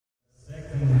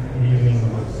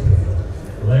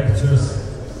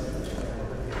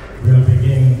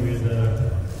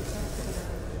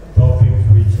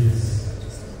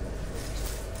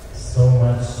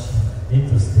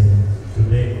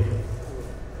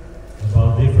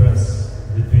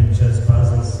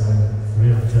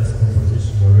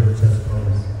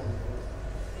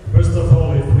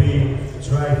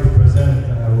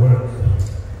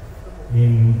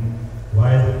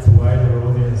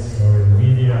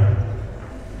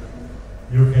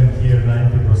hear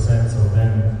 90% of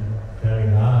them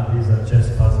telling, these are chess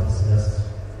puzzles, yes.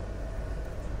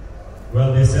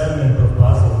 Well, this element of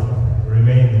puzzle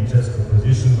remained in chess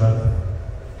composition, but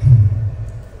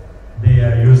they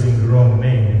are using the wrong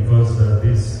name because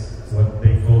this, what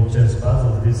they call chess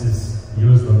puzzles, this is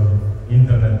used on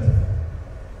internet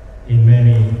in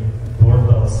many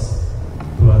portals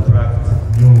to attract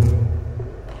new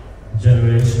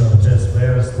generation of chess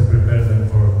players to prepare them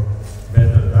for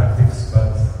better tactics,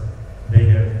 but they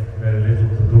have very little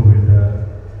to do with the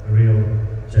real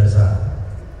chess art.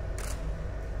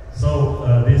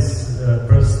 So this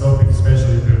first topic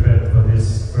especially prepared for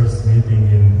this first meeting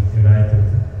in United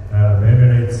Arab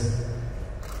Emirates,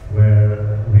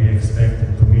 where we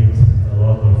expected to meet a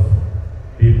lot of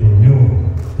people new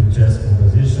to chess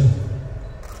composition.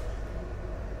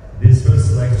 This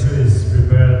first lecture is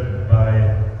prepared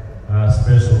by a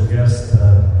special guest,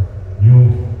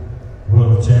 new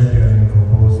world champion in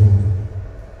composing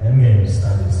endgame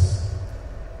studies,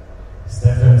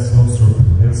 Steffen Slumstrup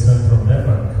Nielsen from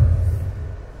Denmark.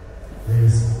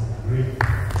 Please greet.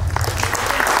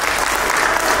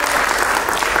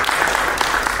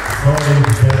 Sorry if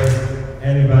there is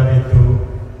anybody to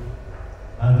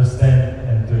understand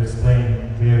and to explain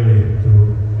clearly to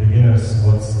beginners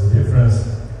what's the difference.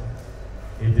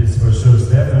 It is for sure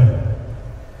Steffen,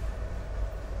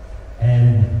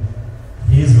 and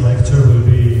his lecture will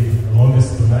be the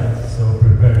longest tonight, so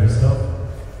prepare yourself.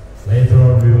 Later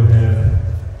on we will have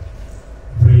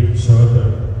 3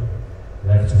 shorter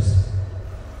lectures.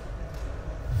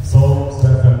 So,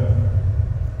 Steffen,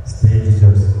 stage is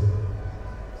yours.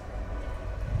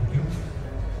 Thank you.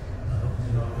 I hope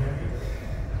you don't hear me.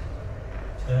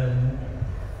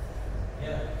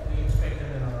 Yeah, we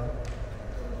expected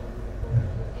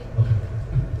okay.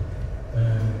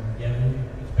 Yeah, we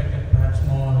expected perhaps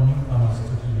more newcomers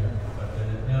to hear, but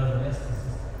nevertheless, this is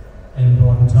an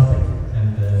important topic,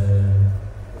 and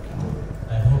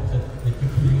I hope that you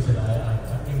can use it.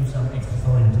 I've given some extra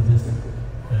thought into this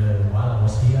while I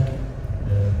was here.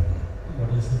 What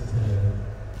is it?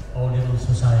 Our little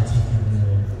society,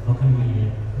 and how can we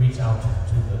reach out to the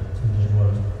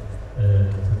world, to the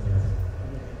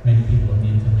many people on the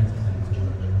internet, and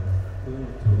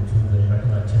to the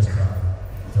regular chess club.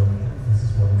 So this is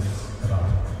what it's about.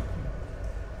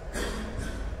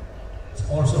 It's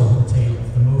also the tale of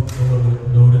the most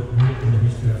overloaded group in the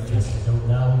history of chess. So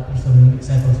there will be some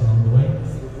examples along the way.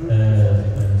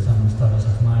 Some studies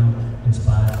of mine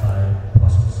inspired by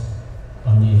puzzles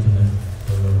on the internet.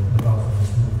 So look out for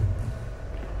this group.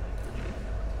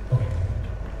 Okay.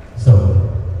 So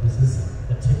this is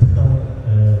a typical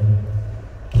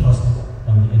puzzle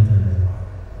on the internet.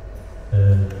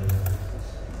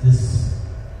 This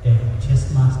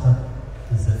chess master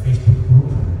is a Facebook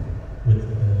group with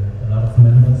a lot of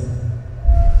members,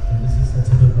 and this is a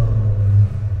typical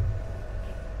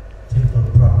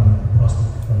problem puzzle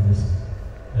from this.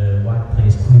 White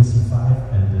plays queen c5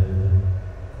 and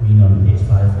queen on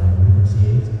h5 and rook on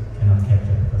c8 cannot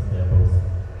capture because they are both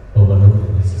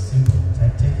overloaded. It's a simple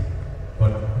tactic,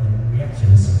 but the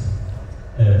reactions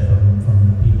from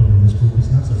the people in this group is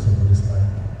not so simple. It's like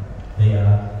they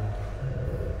are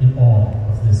in awe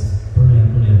of this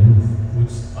brilliant move,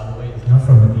 which, by the way, is not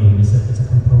from a game. It's a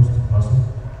composed puzzle.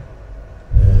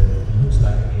 It looks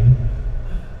like a game,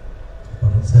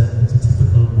 but it's a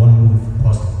typical one-move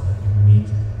puzzle that you meet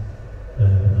a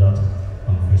lot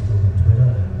on Facebook and Twitter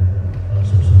and other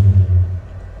social media.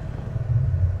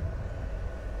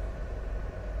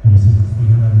 And you see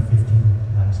 350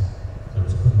 likes, so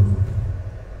it's a good move.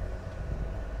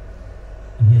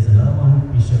 And here's another one: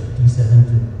 bishop d7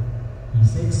 to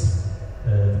e6.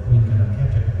 The queen cannot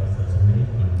capture because there's a mate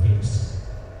on h7.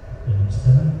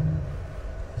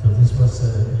 So this was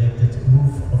elected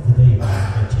move of the day by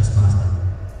the chess master,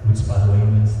 which, by the way,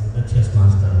 means the chess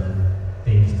master that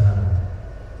day started.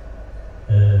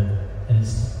 And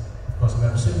it's, of course, a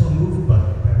very simple move, but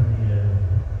apparently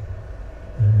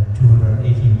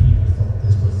 218 people thought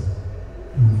this was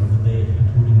move of the day,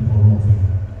 including Paul Morphy.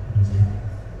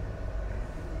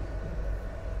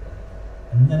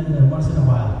 And then once in a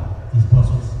while, these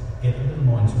puzzles get a little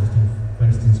more interesting. For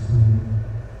instance, queen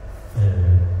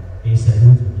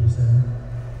a7 to d7,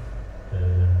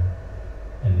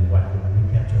 and white will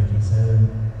recapture d7,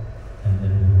 and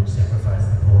then we will sacrifice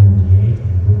the pawn d8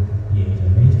 and rook e8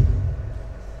 and mate.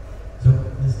 So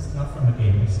this is not from a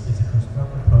game, it's a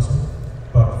constructed puzzle,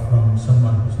 but from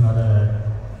someone who's not a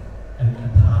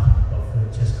part of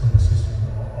chess composition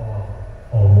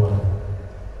or world,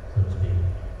 so to speak.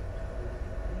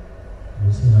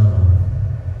 We'll see another one.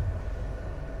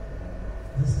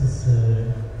 This is a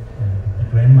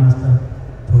grandmaster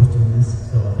posting this,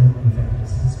 so I think in fact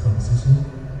position.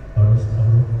 Or is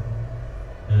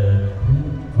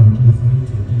queen from d3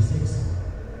 to d6,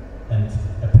 and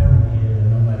apparently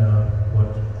no matter what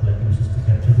black uses to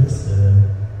capture this,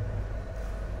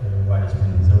 white is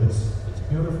winning. So it's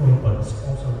beautiful, but it's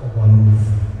also a one move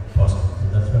puzzle. So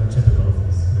that's very typical of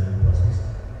these puzzles.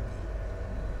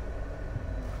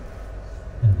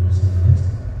 And we'll see the next.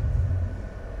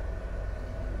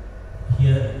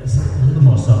 Here is a little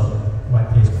more subtle. White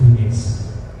plays queen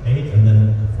h8, and then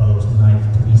follows knight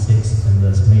to e6, and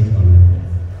there's mate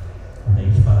on the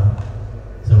h5.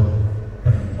 So,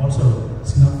 but also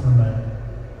it's not from an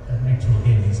actual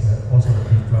game. It's also a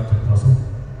constructed puzzle.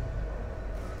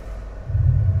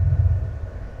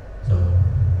 So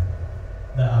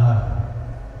there are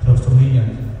close to 1 million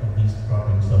of these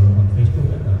problems on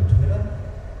Facebook and on Twitter,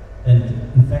 and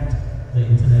in fact the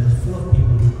internet is full of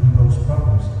people who compose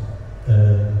problems,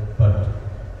 but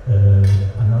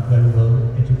are not very well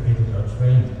educated or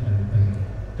trained and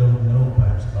don't know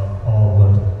perhaps about our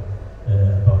world,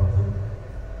 about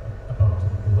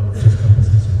the world of chess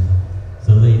composition.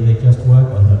 So they just work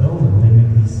on their own, and they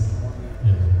make these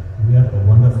weird or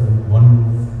wonderful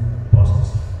one-move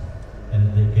puzzles,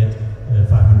 and they get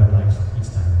 500 likes each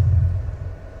time.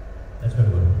 That's very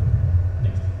good.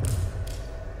 Next.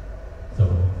 So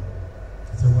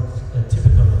what's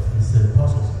typical of these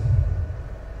puzzles?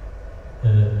 I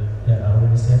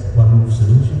already said one-move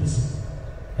solutions,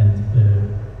 and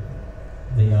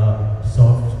they are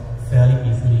solved fairly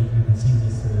easily. You can see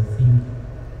this theme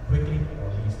quickly, or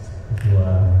at least if you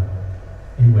are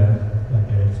anywhere like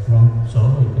a strong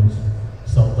solver, you can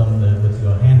solve them with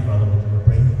your hand rather than with your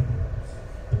brain.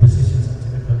 The positions are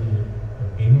typically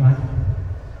game-like,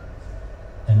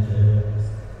 and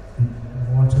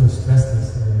I want to stress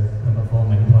this. Number 4,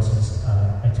 many puzzles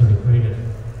are actually created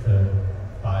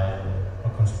by or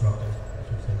constructed. I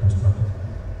should say constructed.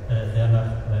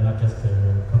 They're not just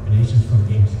combinations from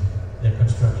games. They're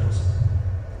constructions.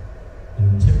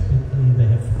 And typically they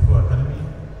have poor economy,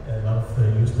 a lot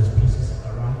of useless pieces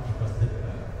around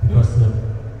because the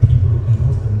people who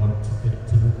compose them want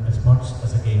to look as much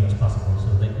as a game as possible.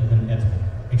 So they even add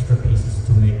extra pieces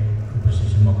to make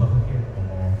composition more complicated or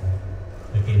more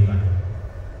game-like.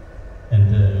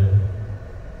 And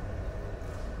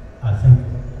I think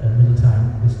a little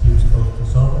time is used both to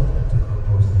solve it and to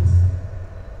compose these.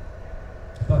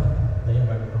 But they are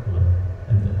very popular,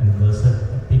 and there's a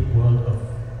big world of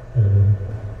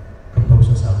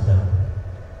composers out there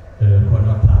who are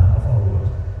not part of our world.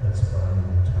 That's what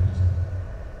I'm trying to say.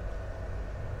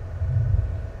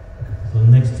 So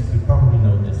next, you probably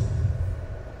know this.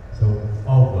 So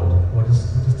our world, what is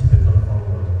typical of our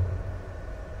world?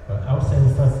 But I would say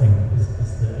the first thing is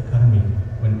the economy.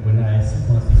 When I see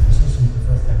one of these positions, the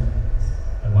first thing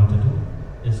I want to do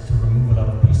is to remove a lot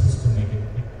of pieces to make it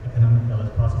economical as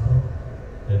possible,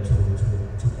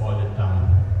 to boil it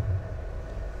down.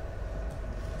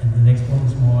 And the next one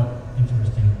is more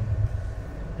interesting,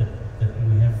 that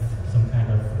we have some kind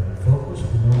of focus,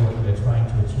 we know what we are trying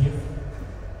to achieve.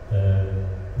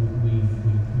 We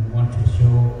want to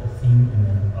show a theme in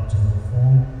an optimal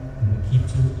form, and we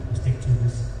stick to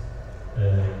this.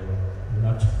 We're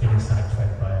not getting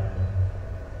sidetracked by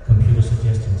computer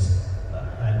suggestions.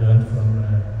 I learned from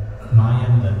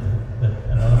Mayan that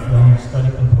a lot of young study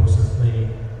composers,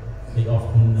 they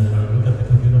often look at the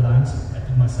computer lines. I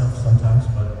do myself sometimes,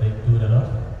 but they do it a lot.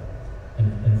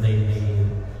 And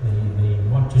they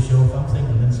want to show something,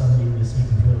 and then suddenly they see a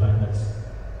computer line that's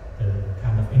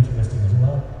kind of interesting as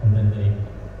well, and then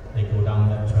they go down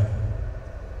that track.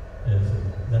 So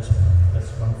that's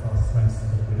one of our strengths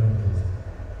that we don't use.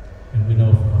 And we know,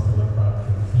 of course, a lot about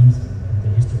the themes and the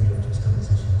history of chess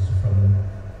compositions from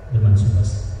the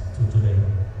Mansumas to today.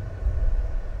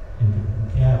 And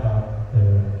we care about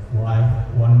why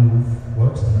one move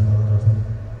works and another doesn't.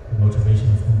 The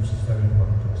motivation of moves is very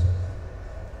important to us.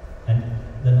 And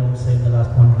then I would say the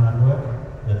last one, hard work.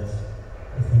 That's,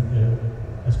 I think,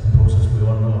 as composers, we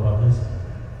all know about this,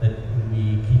 that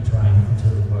we keep trying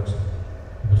until it works.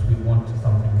 Because we want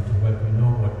something to work. We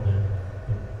know what the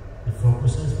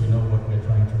focus is, we know what we're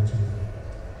trying to achieve.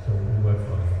 So we work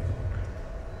for it.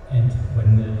 And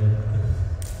when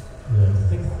the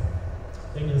sixth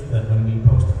thing is that when we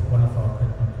post one of our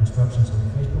constructions on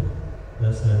Facebook,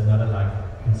 there's another like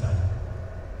inside.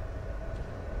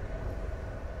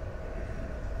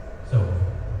 So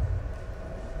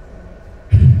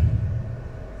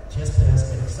chess players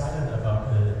get excited about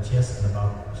chess and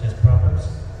about chess problems,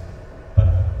 but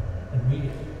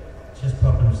chess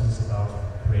problems is about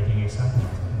creating excitement,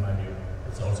 in my view.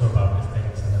 It's also about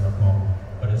aesthetics and a lot more,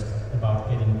 but it's about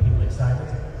getting people excited.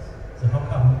 So how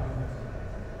come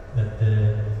that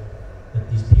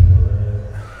these people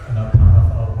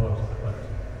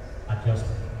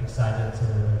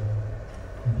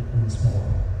small.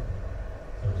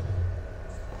 So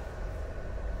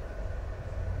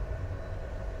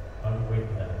I'll wait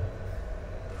for that.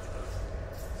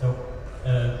 So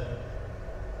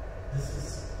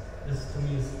this to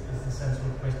me is the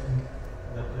central question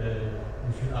that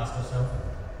we should ask ourselves.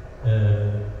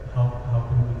 How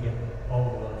can we get our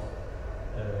world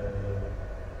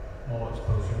more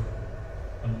exposure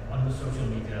on the social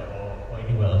media or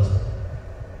anywhere else?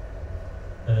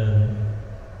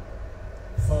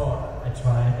 Before I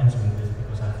try answering this,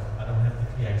 because I don't have the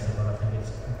clear answer, but I think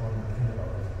it's important to think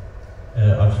about it.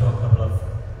 I'll show a couple of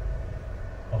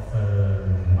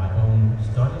my own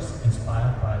studies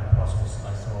inspired by puzzles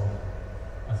I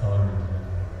saw on the internet.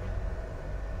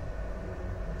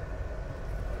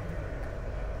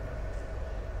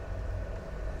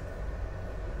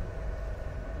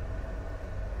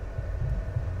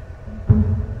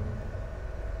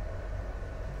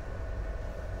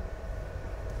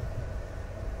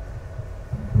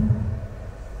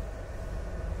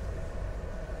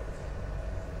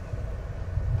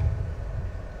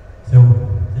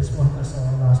 This one I saw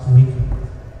last week.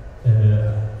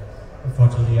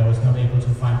 Unfortunately, I was not able to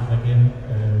find it again,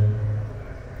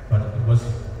 but it was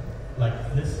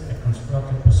like this, a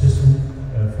constructed position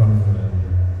from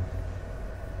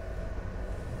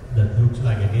that looks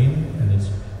like a game, and it's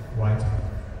white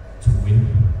to win,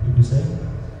 you can say.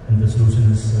 And the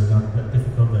solution is not that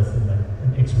difficult. There's like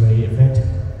an X-ray effect.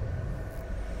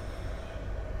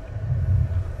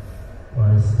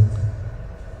 Why is it?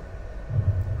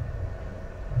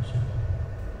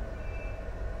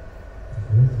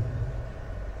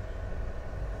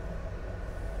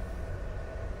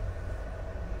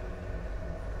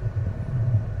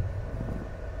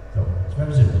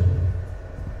 Very simple.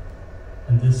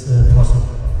 And this puzzle,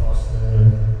 of course,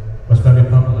 was very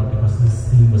popular because this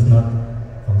theme was not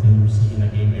something you see in a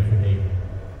game every day.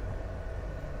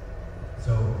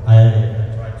 So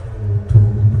I tried to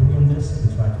improve on this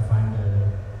and try to find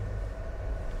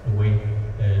a way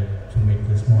to make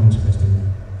this more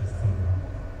interesting. This thing.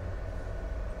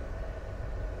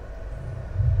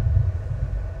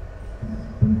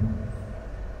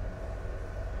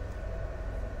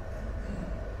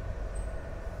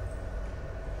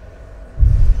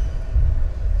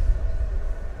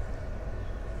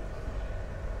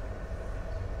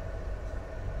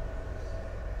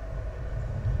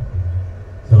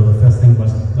 Thing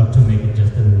was not to make it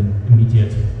just an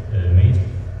immediate mate.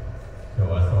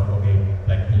 So I thought, okay,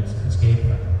 black needs to escape.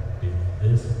 I did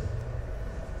this,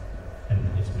 and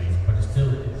it's made, but it's still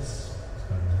it's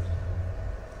not interesting.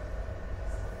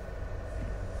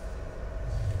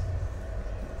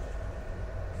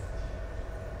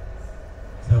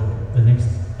 So the next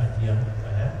idea I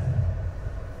had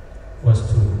was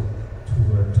to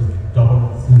double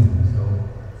the theme. So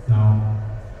now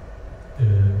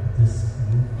this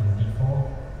rook on d4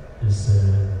 is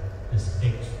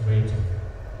x-rayed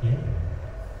here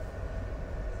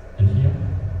and here,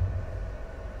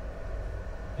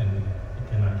 and it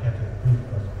cannot capture the queen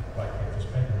because white captures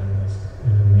back, and then it's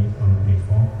made on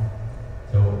d4.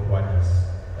 So white has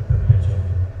a perpetual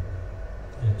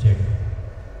check.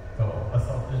 So I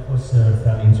thought this was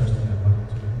fairly interesting. I wanted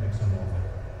to make some more of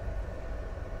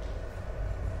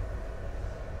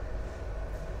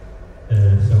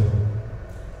it. So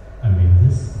I made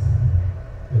this.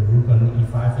 The rook on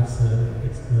e5,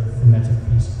 it's the thematic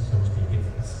piece, so to speak.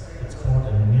 It's caught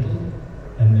in the middle,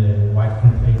 and white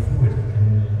can play through it. It can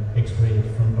x-ray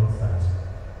it from both sides.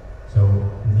 So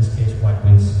in this case, white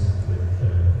wins with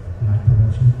knight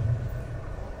promotion.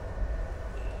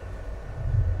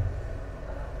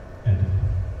 And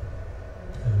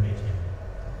a mate here.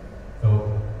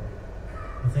 So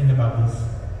the thing about this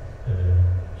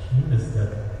sheet is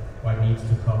that white needs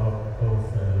to cover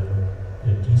both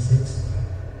g6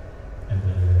 and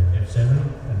f7,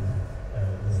 and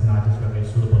this knight is very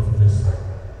suitable for this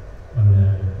on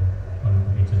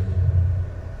h8.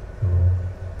 So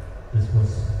this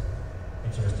was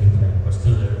interesting play, but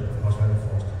still, of course, very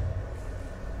forced.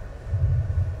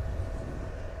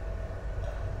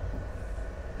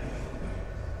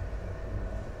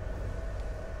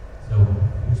 So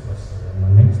this was my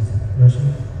next version.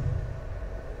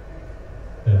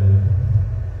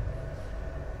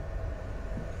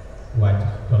 White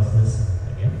does this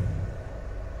again.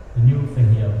 The new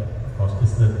thing here, of course,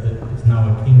 is that it's now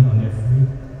a king on f3,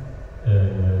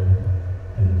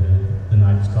 and the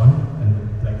knight is gone,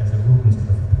 and black has a rook instead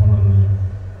of a pawn on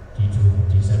g2,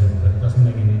 g7, but it doesn't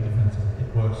make any difference.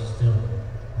 It works still.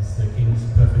 The king is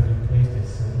perfectly placed,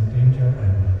 it's in danger,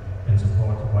 and can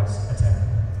support white's attack.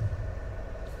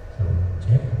 So,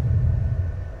 check.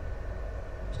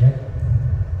 Check.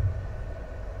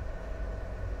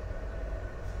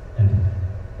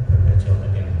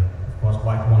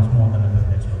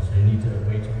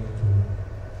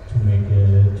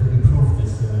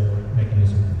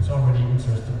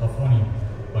 interesting or funny,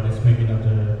 but it's maybe not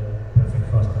a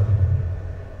perfect for study.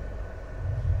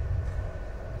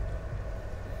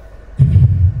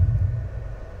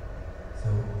 So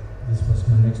this was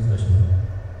my next version.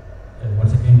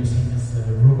 Once again, you see this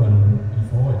rook on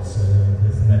e4. It's the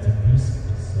thematic piece.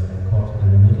 It's caught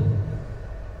in the middle,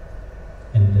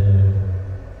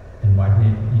 and white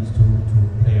needs to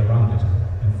play around it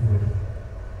and through it.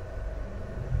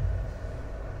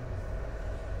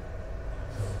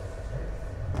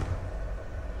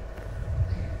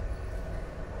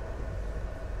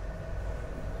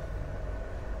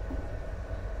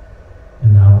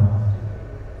 And now,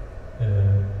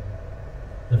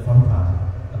 the fun part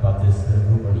about this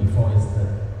rook on e4 is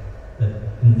that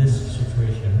in this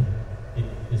situation, it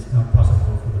is not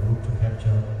possible for the rook to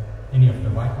capture any of the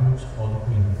white rooks or the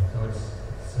queen. So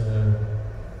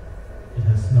it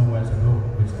has nowhere to go,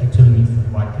 which actually means that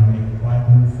white can make a quiet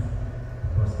move,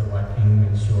 because the white king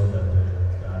makes sure that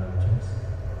there are no checks.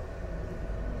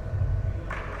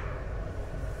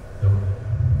 So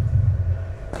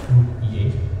rook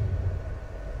e8,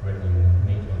 already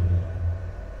made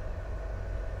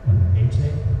on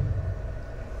h8.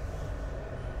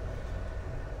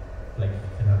 Black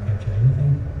cannot capture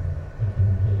anything. We can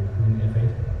play queen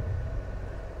f8.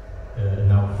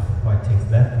 Now white takes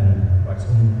that, and white's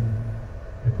own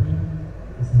queen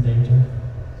is in danger.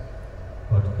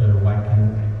 But white can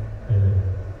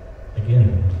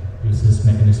again use this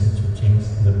mechanism to change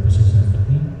the position of the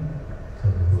queen. So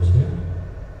it goes here,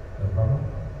 no problem.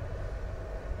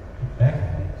 Back.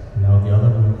 Now the other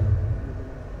rook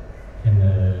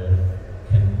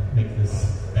can make this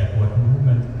backward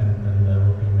movement, and then there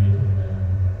will be made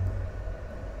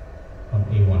on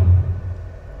a1.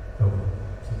 So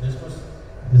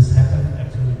this happened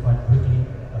actually quite quickly.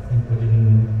 I think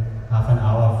within half an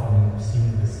hour from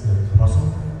seeing this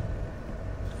puzzle.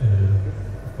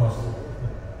 Of course,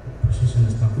 the position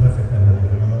is not perfect, and I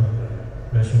have another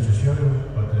version to show you,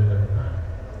 but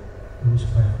it was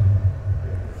quite fun.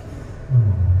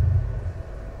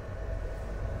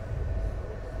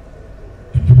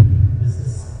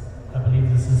 I believe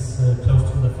this is close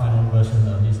to the final version,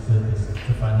 at least this is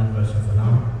the final version for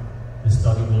now. This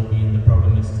study will be in the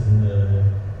Programmist in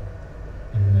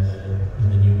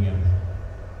the new year.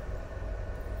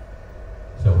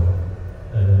 So,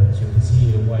 as you can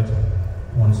see, white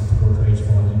wants to go to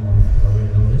h4 and e1. You already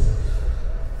know this.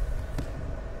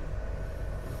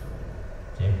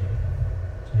 Check,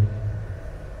 check.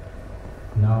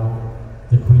 Now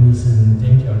the queen is in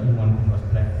danger on e1 because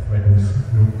black threatens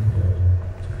rook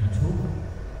to e2,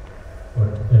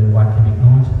 but white can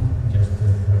ignore it. Just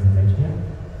throw the mate here.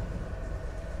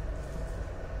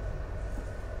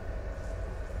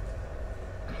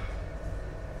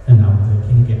 And now the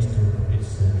king gets to its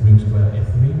green square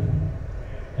f3,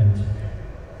 and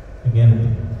again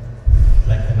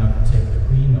black cannot take the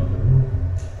queen or the rook,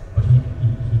 but he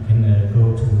can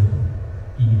go to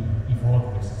e4,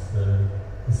 which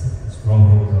is the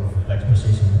stronghold of black's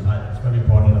position. It's very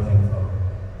important, I think,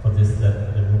 for this,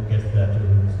 that the rook gets there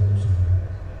during the solution.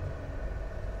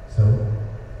 So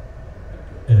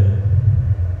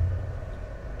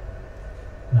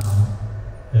now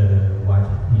white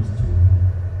needs to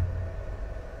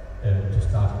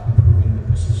start improving the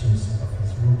positions of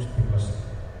his rooks, because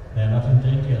they are not in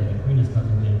danger, and the queen is not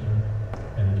in danger,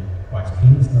 and white's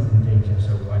king is not in danger,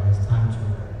 so white has time to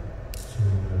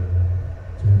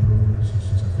improve the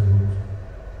positions of the rooks.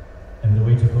 And the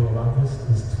way to go about this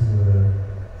is to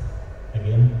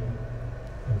again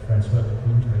transfer the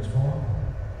queen to h4,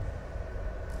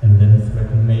 and then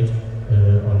threaten mate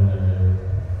on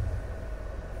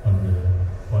the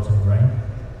bottom rank.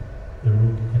 The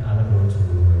rook can either go to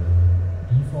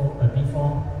b4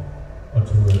 or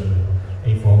to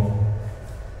a4,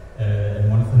 and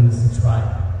one of them is to try.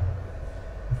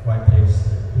 If white plays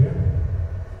here,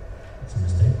 it's a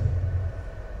mistake.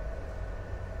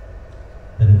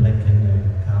 Then black can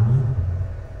calmly,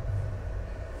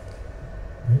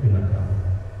 maybe not calmly,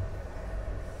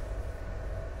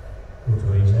 go to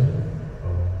a7,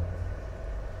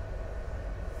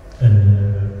 and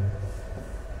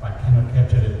white cannot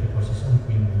capture it because his own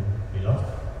queen will be lost.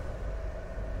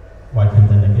 White can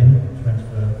then again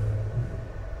transfer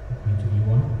the queen to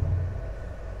e1,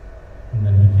 and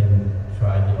then he can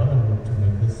try the other rook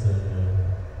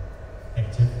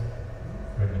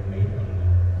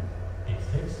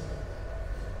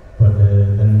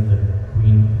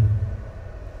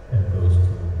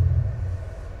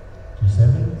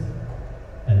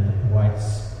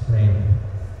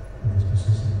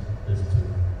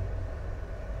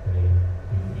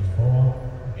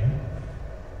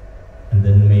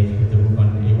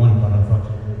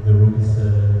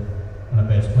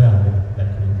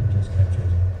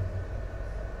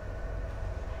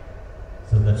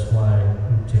that's why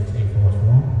rook takes a4 is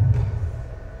wrong.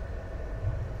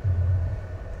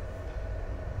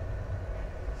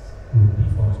 Rook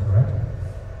b4 is correct.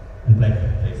 And black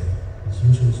plays its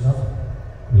usual stuff.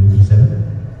 Queen b7.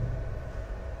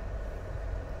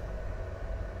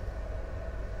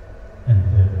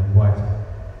 And white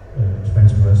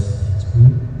transfers his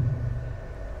queen.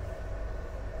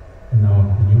 And now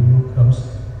the new rook comes,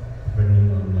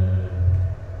 threatening on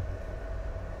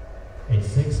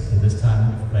h6, and this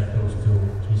time if black goes to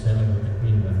g7 with the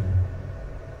queen,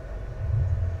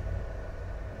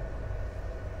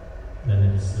 then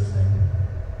it is the same.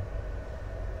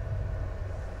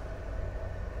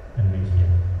 And mate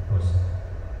here, of course,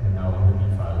 we're now on the b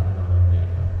file and not on the a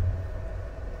file.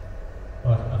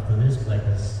 But after this, black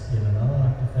has yet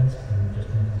another defense, and just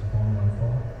make this pawn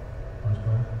 1-4, one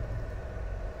square.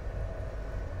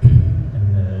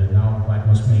 And now white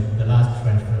must make the last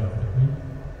transfer of the queen.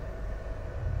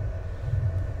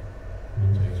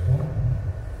 Queen to h4.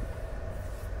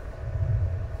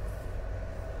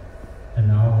 And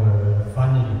now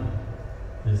finally,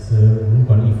 this rook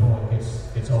on e4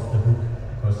 gets off the hook,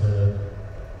 because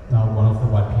now one of the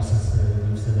white pieces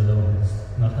leaves it alone. It's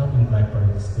not helping black, but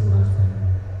it's still nice for him.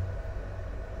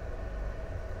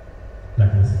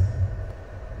 Like this.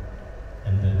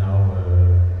 And now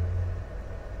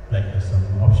black has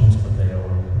some options, but they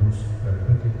all lose very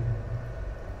quickly.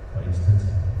 For instance,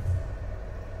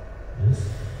 this.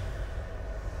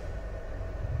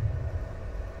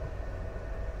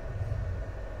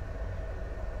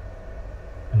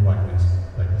 And white wins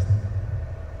like this thing.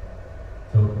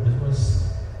 So this was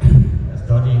a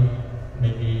study,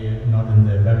 maybe not in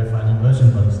the very final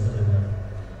version, but still in the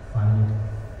final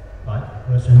light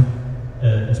version,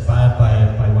 inspired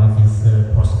by one of these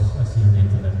puzzles I see on the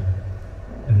internet.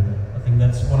 And I think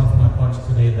that's one of my points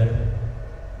today,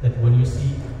 that when you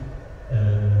see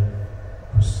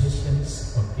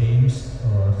positions or games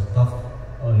or stuff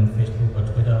on Facebook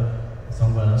or Twitter or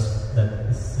somewhere else that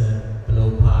is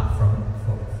below par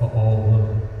for all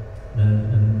world,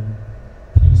 then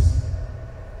please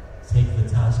take the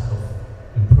task of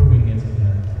improving it in a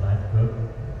light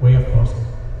way, of course,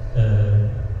 and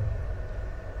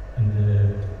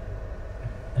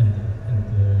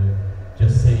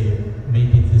just say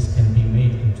maybe this can be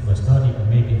made into a study, or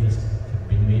maybe this can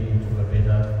be made into a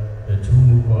better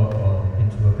two-mover or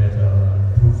into a better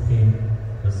proof game,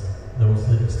 because those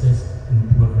exist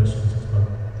in poor versions as well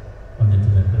on the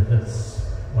internet. That's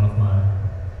one of my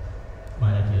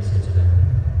ideas here today.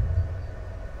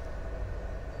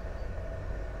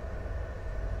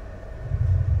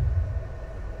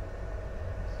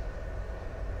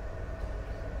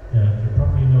 Yeah, you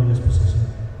probably know this position,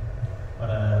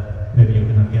 but maybe you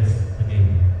cannot guess the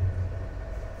game.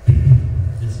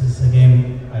 This is a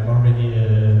game I've already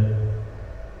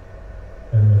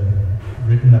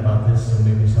written about this, so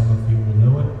maybe some of you will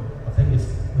know it. I think it's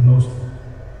the most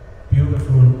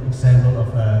beautiful example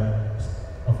of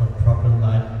a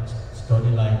problem-like,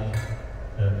 study-like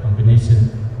combination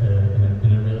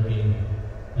in a real game,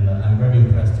 and I'm very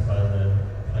impressed by the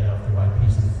play of the white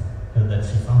pieces that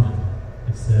she found it.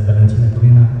 It's Valentina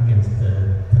Golina against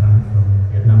Tran from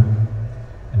Vietnam,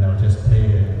 and I'll just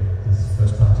play this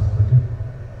first part quickly.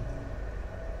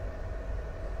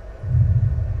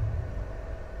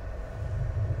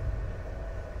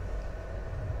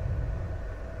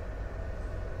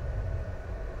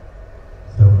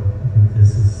 So I think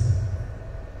this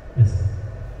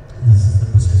is the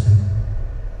position.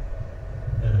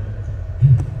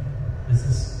 This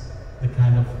is the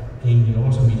kind of game you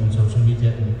also meet on social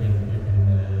media, and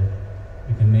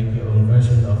you can make your own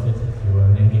version of it if you are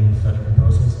an endgame study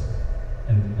composers,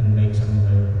 and make some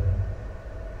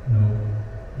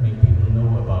make people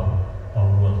know about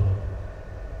our world.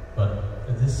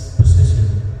 But this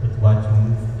position with white to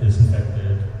move is in fact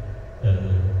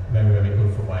very, very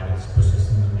good for white. It's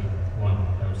positionally one,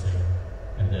 I would say.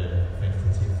 And for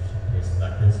instance, if she plays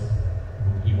like this,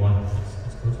 e1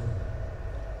 is good.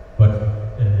 But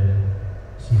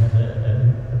she had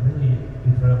a really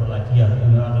incredible idea. I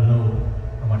don't know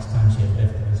how much time she had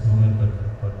left at this moment,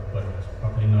 but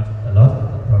probably not a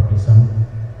lot, probably some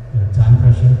time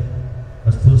pressure.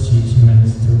 But still, she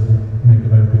managed to make a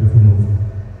very beautiful move.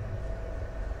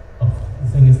 The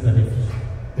thing is that if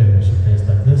she plays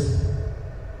like this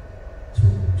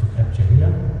to capture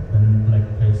here, then black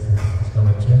plays this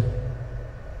discovered check,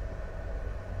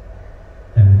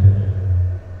 and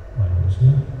white goes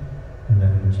here, and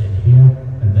then check here,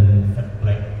 and then in fact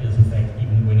black is in fact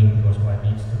even winning because white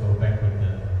needs to go back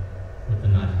with the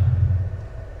knight.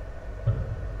 But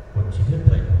what she did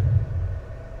play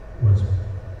was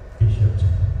bishop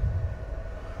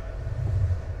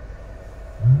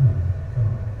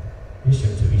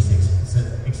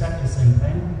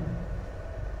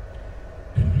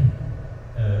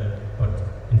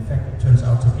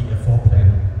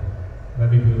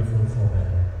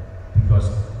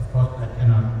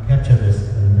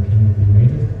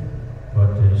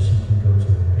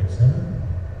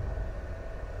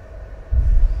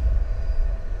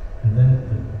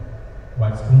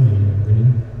white's only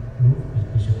winning move is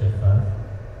bishop f5.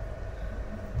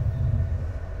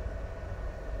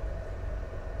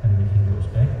 And the king goes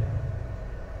back.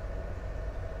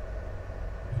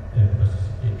 Because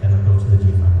it cannot go to the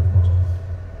g5, of course.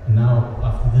 And now,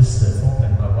 after this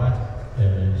foreplan by white,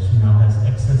 she now has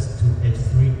access to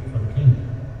h3 for the king.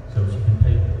 So she can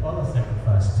play the other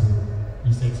sacrifice to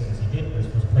e6 as he did.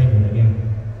 This was played in the game.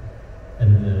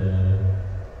 And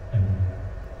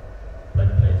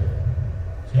black played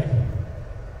check,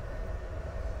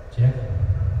 check.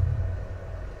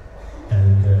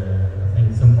 And I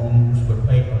think some more moves were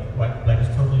played, but black is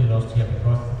totally lost here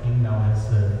because the king now has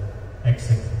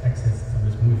access to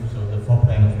this move. So the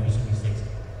foreplan of bishop e6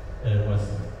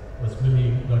 was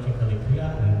really logically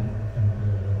clear and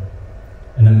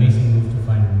an amazing move to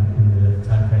find in the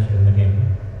time pressure in the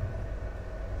game.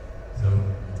 So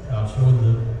I'll show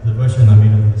the version I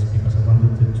made of this because I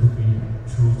wanted it to be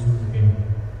true to the game.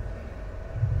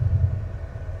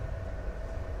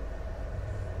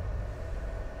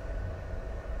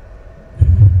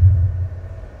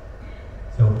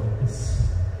 So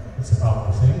it's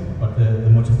about the same, but the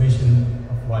motivation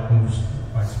of white's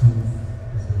move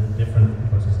is a little different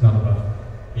because it's not about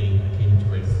getting the king to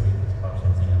h3, it's about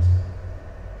something else.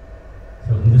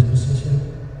 So in this position,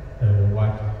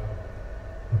 white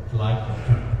would like to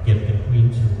get the queen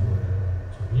to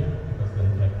here, because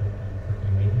then black would be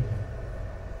quickly made it.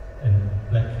 And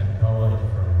black can cover it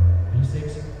from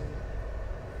b6.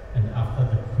 And after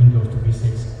the queen goes to b6,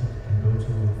 it can go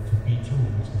to b2,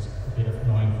 which is a bit of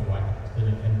annoying for white. Then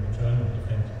it can return and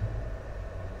defend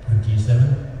on g7.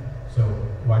 So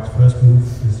white's first move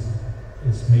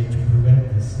is made to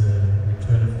prevent this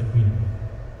return of the queen.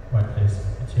 White plays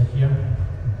a check here,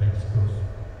 and black goes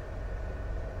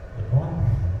the pawn,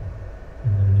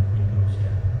 and then the queen goes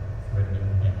here, threatening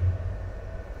again.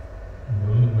 And the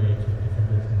only way to defend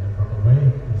it in the proper way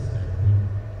is queen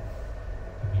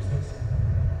to b6.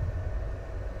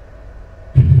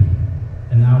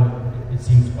 And now it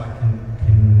seems white can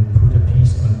put a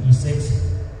piece on e6,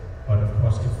 but of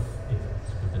course if it's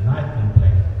with the knight, then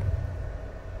black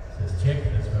says check,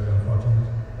 that's very unfortunate.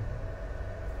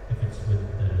 If it's with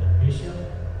the bishop,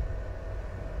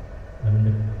 then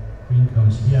the queen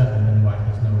comes here and then white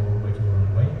has no way to run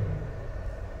away.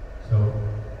 So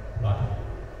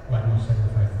white must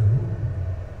sacrifice the move.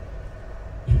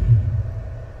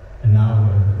 And now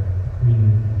the queen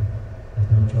has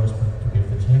no choice but to give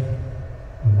the check.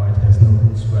 And white has no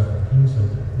good square for the king, so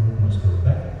the rook must go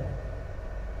back.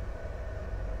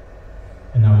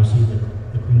 And now you see that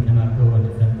the queen cannot go and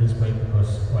defend this way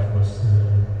because white was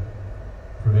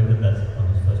prevented that on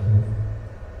his first move.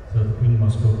 So the queen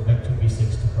must go back to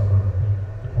b6 to cover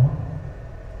the pawn.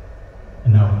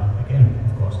 And now, again,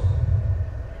 of course,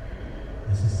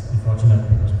 this is unfortunate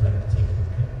because black takes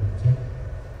with check.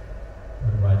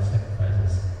 But white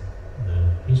sacrifices the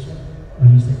bishop on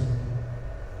e6.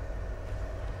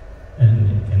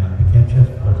 And it cannot be captured,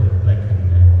 but black can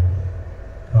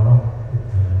cover with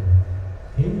the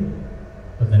king.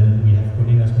 But then we have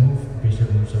Godina's move,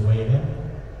 bishop moves away again.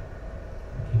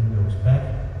 The king goes back.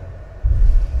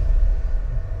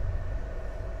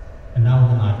 And now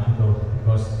the knight can go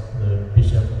because the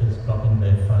bishop is blocking the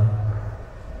f5.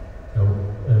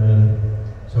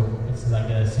 So it's like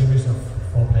a series of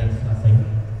four plays, I think.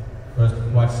 First,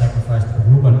 white sacrificed a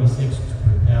rook on e6 to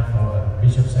prepare for a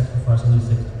bishop sacrifice on e6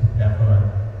 to prepare for a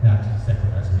knight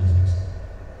sacrifice on e6.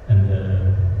 And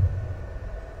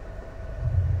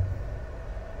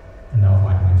now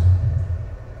white wins.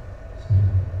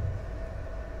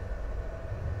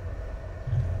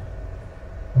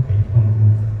 Okay, one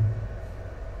move.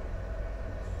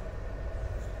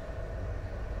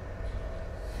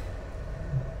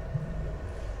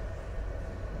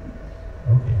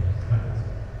 Okay,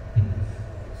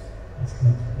 it's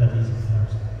not that easy to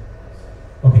notice.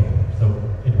 Okay, so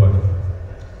it worked.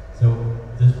 So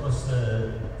this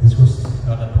was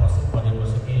not a puzzle, but it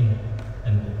was a game,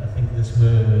 and I think this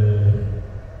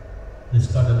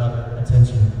got a lot of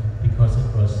attention because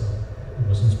it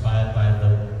was inspired by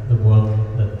the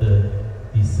world that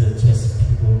these chess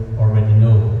people already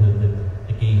know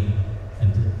the game,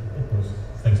 and it was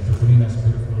thanks to Godina's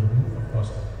beautiful move, of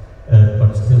course,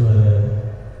 but still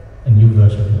a new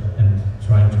version and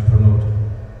trying to promote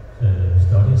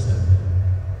studies and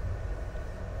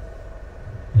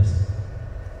yes,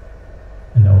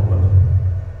 and our world.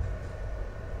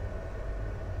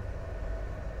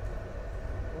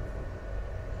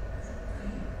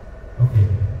 Okay,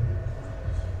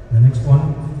 the next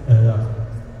one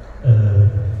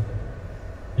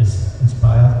is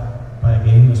inspired by a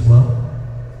game as well.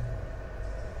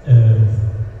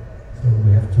 So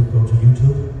we have to go to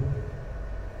YouTube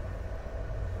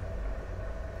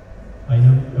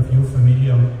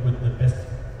the best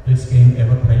blitz game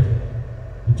ever played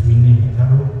between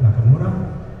Hikaru Nakamura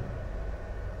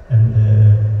and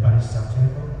Boris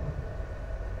Savchenko.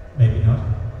 Maybe not.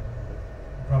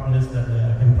 The problem is that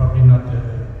I can probably not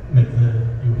make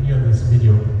you hear this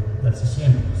video. That's a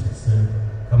shame because it's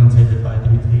commentated by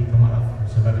Dmitry Komarov,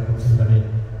 who's a very good and very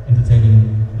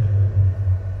entertaining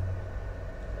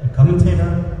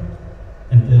commentator.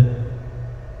 And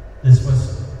this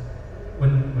was,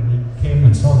 when he came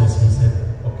and saw this, he said,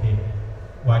 okay,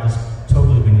 White is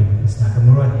totally winning. It's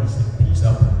Nakamura, he's a piece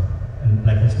up, and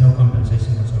like there's no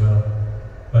compensation whatsoever.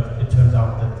 But it turns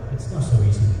out that it's not so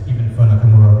easy, even for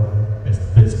Nakamura, best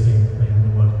blitz game player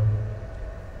in the world.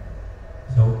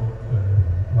 So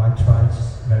White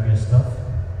tries various stuff,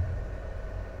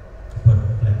 but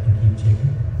Black can keep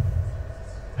checking.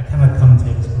 I cannot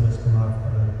commentate this for this Komarov,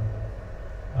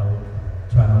 but I will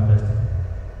try my best.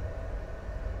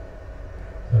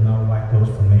 So now White goes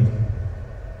for mate.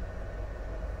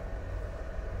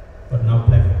 But now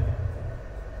Black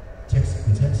checks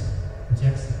and checks and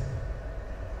checks.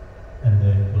 And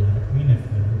we'll have a queen if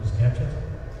the rook is captured.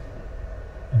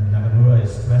 And Nakamura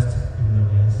is stressed even though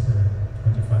he has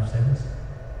 25 seconds.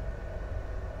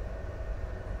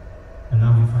 And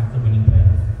now he finds the winning plan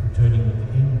of returning with the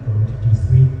king, going to d3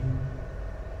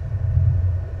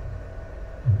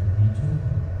 and to d2.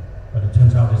 But it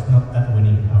turns out it's not that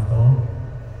winning after all,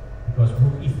 because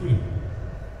rook e3.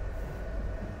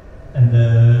 And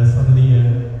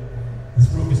suddenly this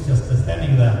rook is just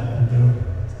standing there, and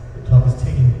the clock is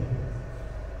ticking.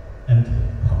 And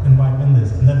how can White win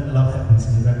this? And then a lot happens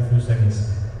in very few seconds.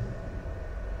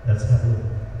 Let's have a look.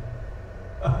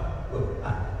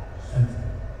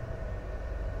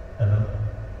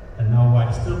 And now White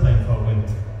is still playing for a win.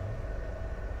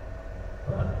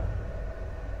 But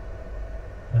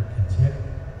Black can check.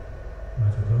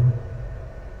 Where to go?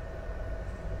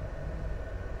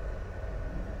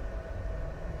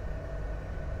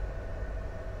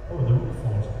 Oh, the rook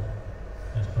falls.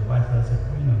 Yes, but White has a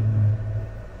queen on.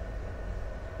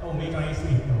 Oh, mate on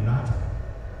e3. No, not.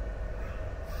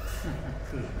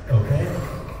 Okay.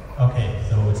 Okay,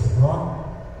 so it's a draw.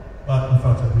 But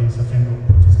unfortunately, Savchenko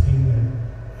put his king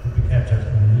to be captured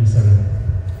on e7.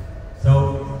 So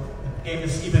the game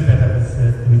is even better with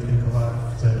Dmitry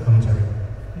Komarov's commentary.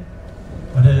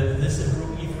 But this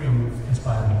rook e3 move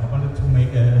inspired me. I wanted to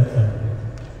make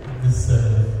this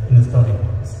in a study.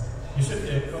 You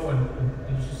should go and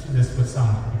you should see this with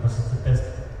sound, because it's the best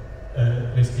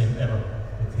race game ever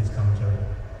with his commentary.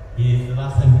 The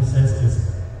last thing he says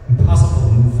is,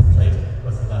 impossible move played,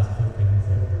 was the last thing he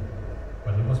said.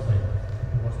 But it was played.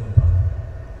 It wasn't impossible.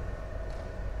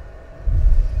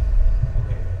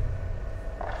 Okay.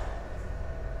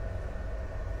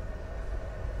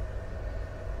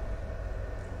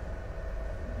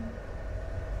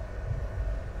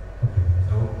 Okay,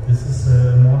 so this is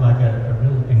more like a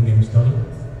real in-game study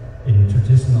in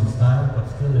traditional style, but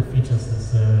still it features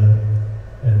this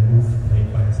move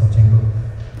played by Savchenko.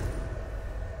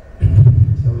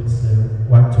 So it's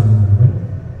White to move and win.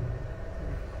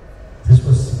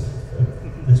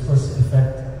 This was in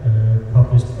fact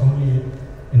published only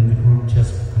in the group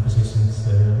Chess Compositions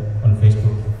on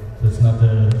Facebook, so it's not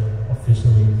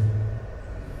officially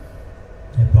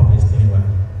published anywhere.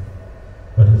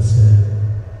 But it's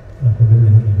like a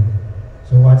real game.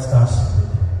 So White starts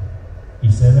with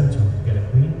e7 to get a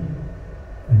queen,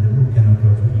 and the rook cannot go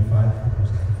to e5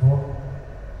 because of e4.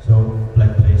 So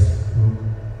Black plays rook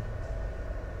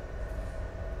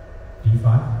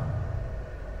d5.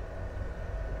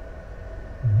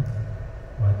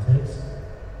 White takes.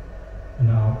 And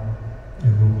now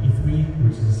rook e3,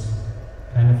 which is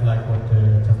kind of like what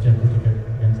Savchenko did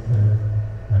against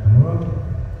Nakamura.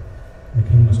 The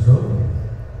king must go.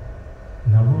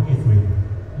 Now rook e3,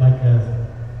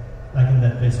 like in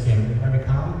that base game, very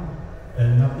calm.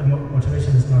 Not the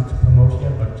motivation is not to promote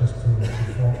here, but just to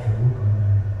fork the rook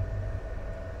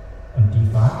on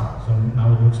d5. So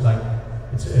now it looks like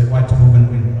it's White to move and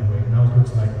win. By the way, now it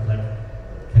looks like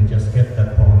can just get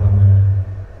that pawn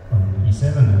on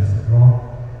e7 as a draw,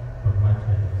 but White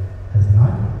has a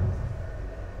knight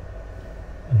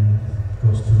and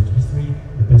goes to d3,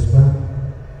 the best one,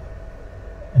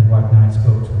 and White knights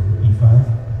go to e5.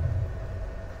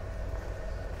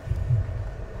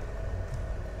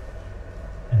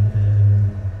 And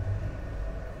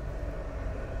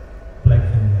Black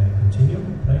can continue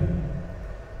playing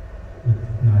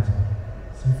with knight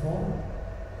c4.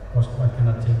 Of course, White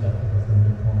cannot take that because then the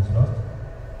pawn is lost.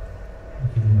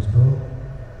 The king must go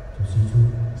to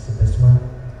c2. It's the best one,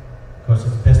 because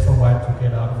it's best for White to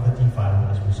get out of the d file,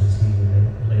 as we shall see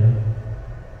later.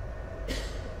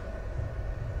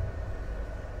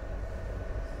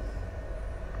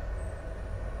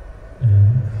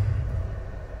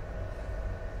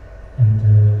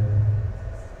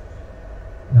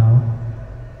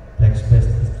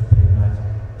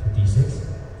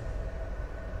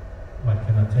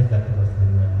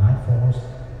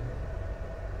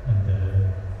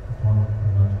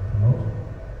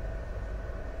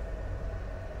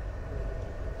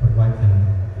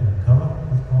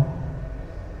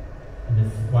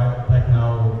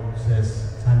 says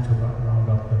time to round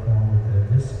up the pawn with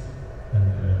this, then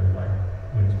white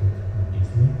wins with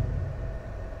d3.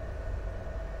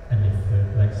 And if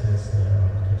black says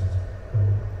I'll just go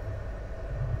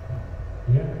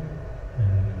here,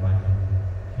 then white can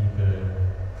keep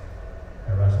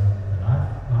harassing the knight,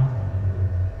 and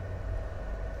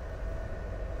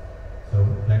so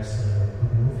black's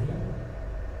good move here.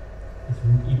 This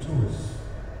rook e2 is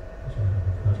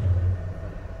not here.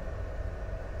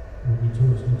 Rook e2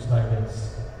 looks like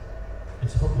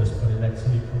it's hopeless, but it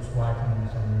actually puts white in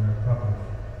some problems,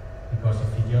 because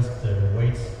if he just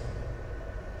waits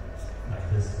like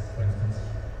this, for instance,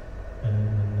 then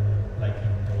like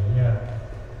in here,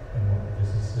 this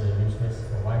is useless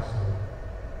for white, so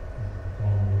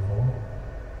pawn move forward.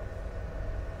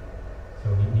 So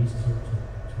he needs to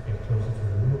get closer to the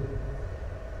rook.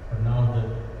 But now the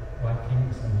white king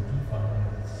is on the d file, and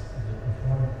it's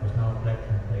important because now black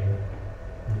can play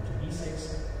rook to e6,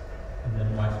 and then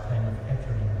white's plan of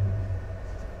capturing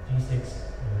d6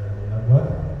 will not work.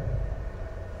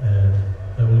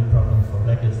 The only problem for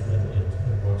black is that it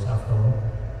works after all.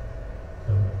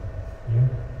 So here,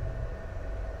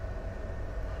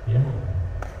 here,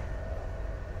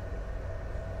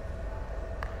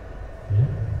 here,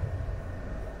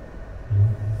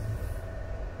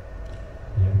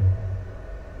 here,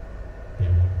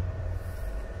 here,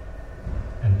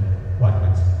 and white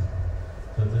wins.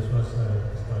 So this was a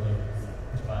study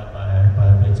inspired by a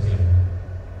blitz game.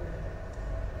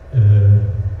 I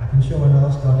can show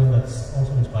another study that's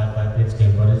also inspired by a blitz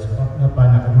game, but it's not by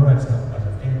Nakamura, it's not by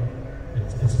Steffen.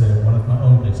 It's one of my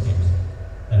own blitz games.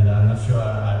 And I'm not sure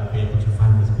I'll be able to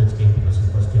find this blitz game because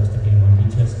it was just a game on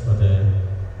WeChess, but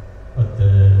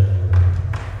the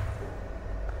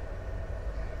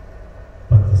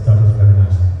study is very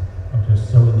nice. I'll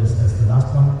just show this as the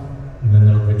last one, and then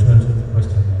I'll return to the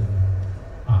question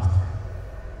asked.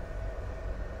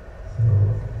 So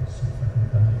let's see if I can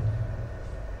find it.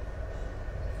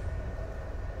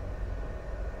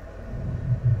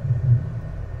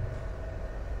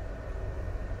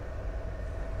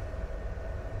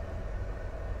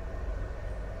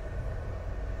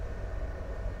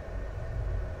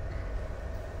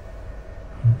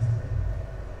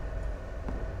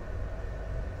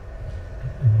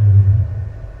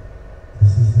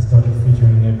 This is the study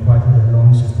featuring quite a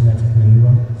long systematic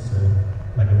maneuver. It's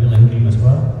like a real endgame as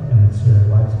well, and it's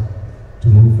white to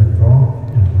move and draw,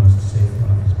 and he must save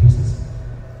one of his pieces.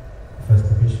 First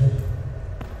the bishop,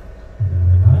 and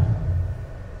then the knight.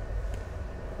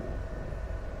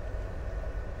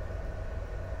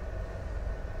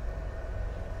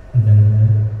 And then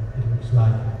it looks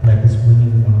like black is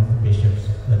winning one of the bishops.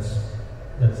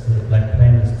 That's the black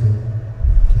plan is to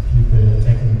keep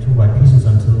attacking two white pieces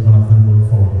until one of them will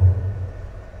fall.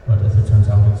 But as it turns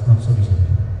out, it's not so easy.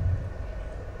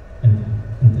 And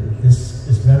this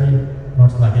is very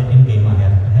much like an endgame I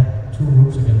had. I had two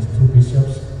rooks against two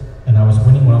bishops, and I was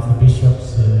winning one of the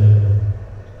bishops,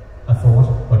 I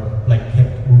thought, but black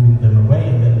kept moving them away,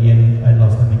 and then in the end I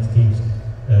lost the next games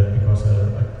because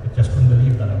I just couldn't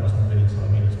believe that I wasn't winning, so I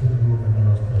made a stupid move and I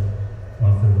lost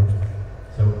one of the rooks.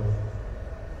 So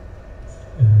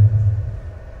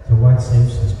white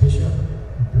saves his bishop,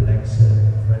 black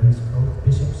threatens both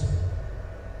bishops,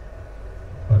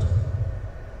 but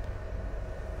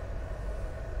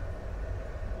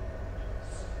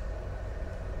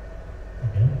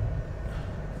again,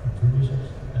 two bishops,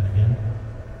 and again,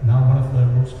 now one of the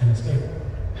rooks can escape,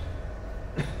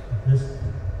 like this,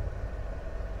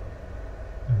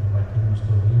 and the white king will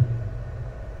still here.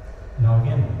 Now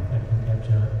again, I can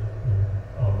capture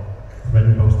or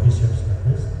threaten both bishops like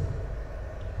this.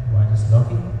 White is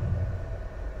lucky.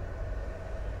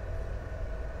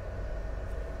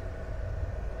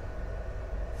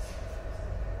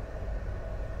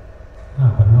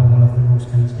 But now one of the rooks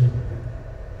can escape.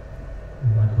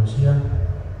 And white goes here.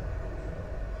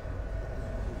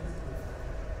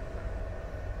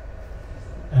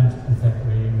 And in fact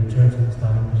we return to the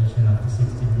starting position after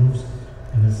 60 moves,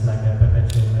 and it's like a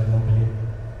perpetual mobile.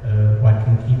 White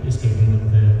can keep escaping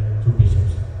with the two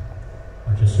bishops.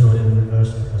 I'll just show it in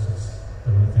reverse because it's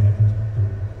the only thing I can do.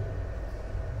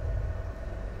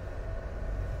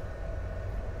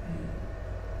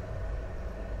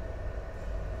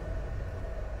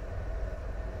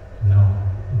 Now,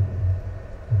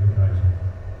 in reverse.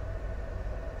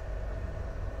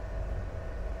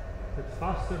 It's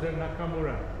faster than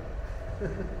Nakamura.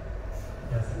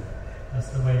 Yes, that's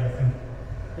the way I think.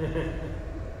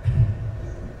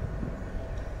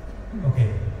 Okay,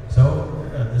 so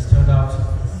this turned out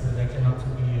this lecture not to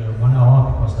be 1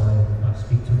 hour because I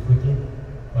speak too quickly,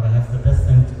 but I have the best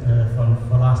thing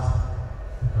for last,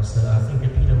 because I think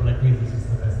Peter will agree this is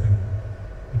the best thing.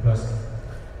 Because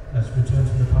let's return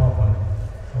to the PowerPoint.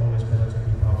 It's always better to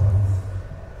be PowerPoint.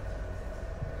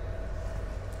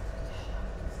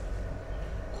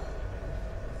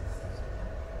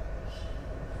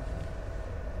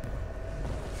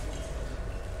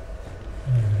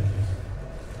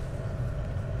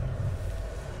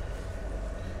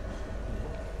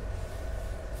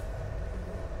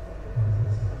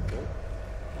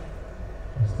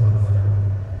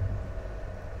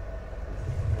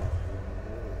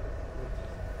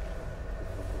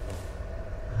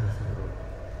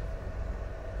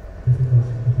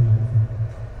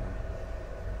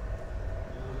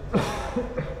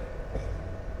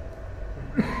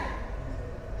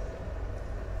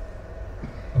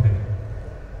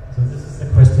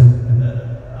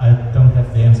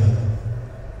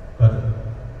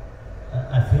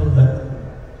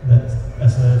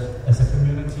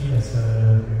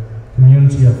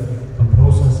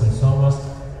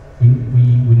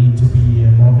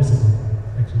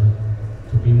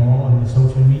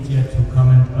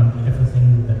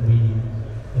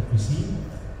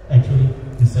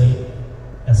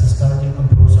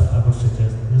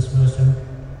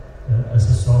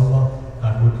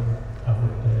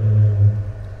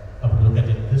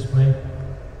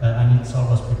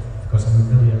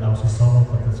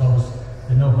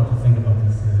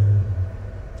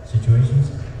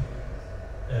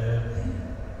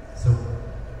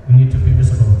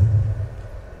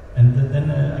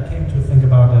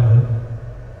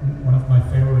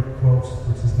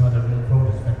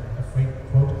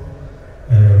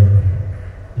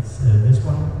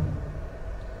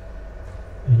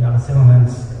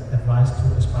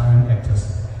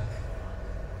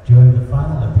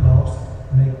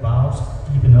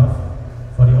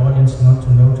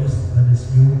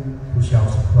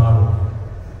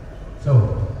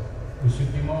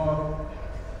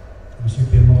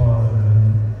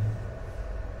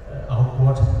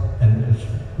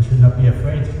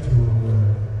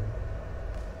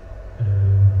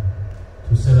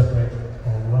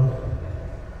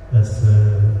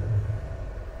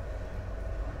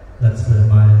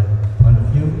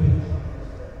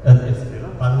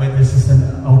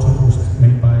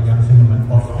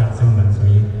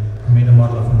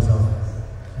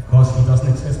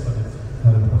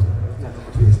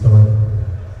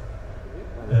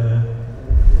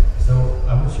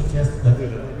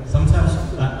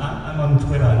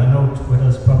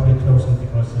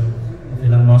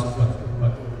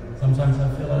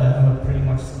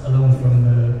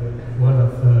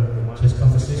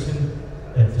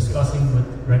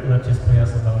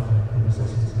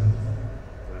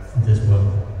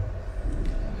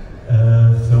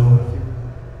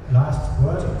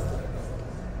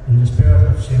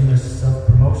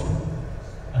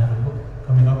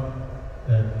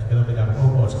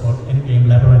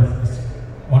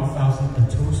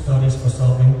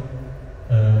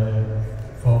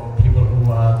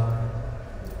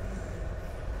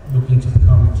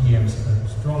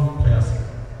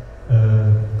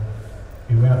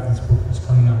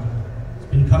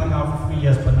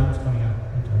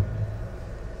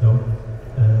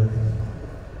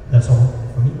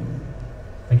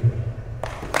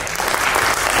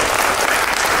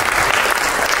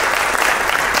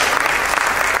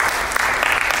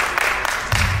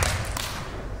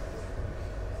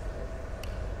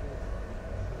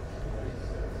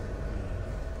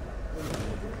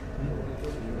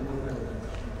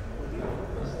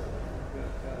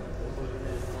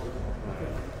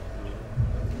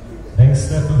 Thanks,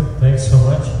 Steffen. Thanks so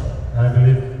much. I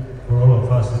believe for all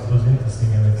of us it was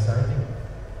interesting and exciting,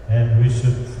 and we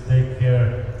should take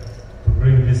care to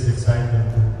bring this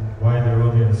excitement to wider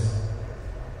audience,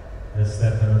 as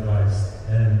Steffen advised.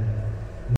 And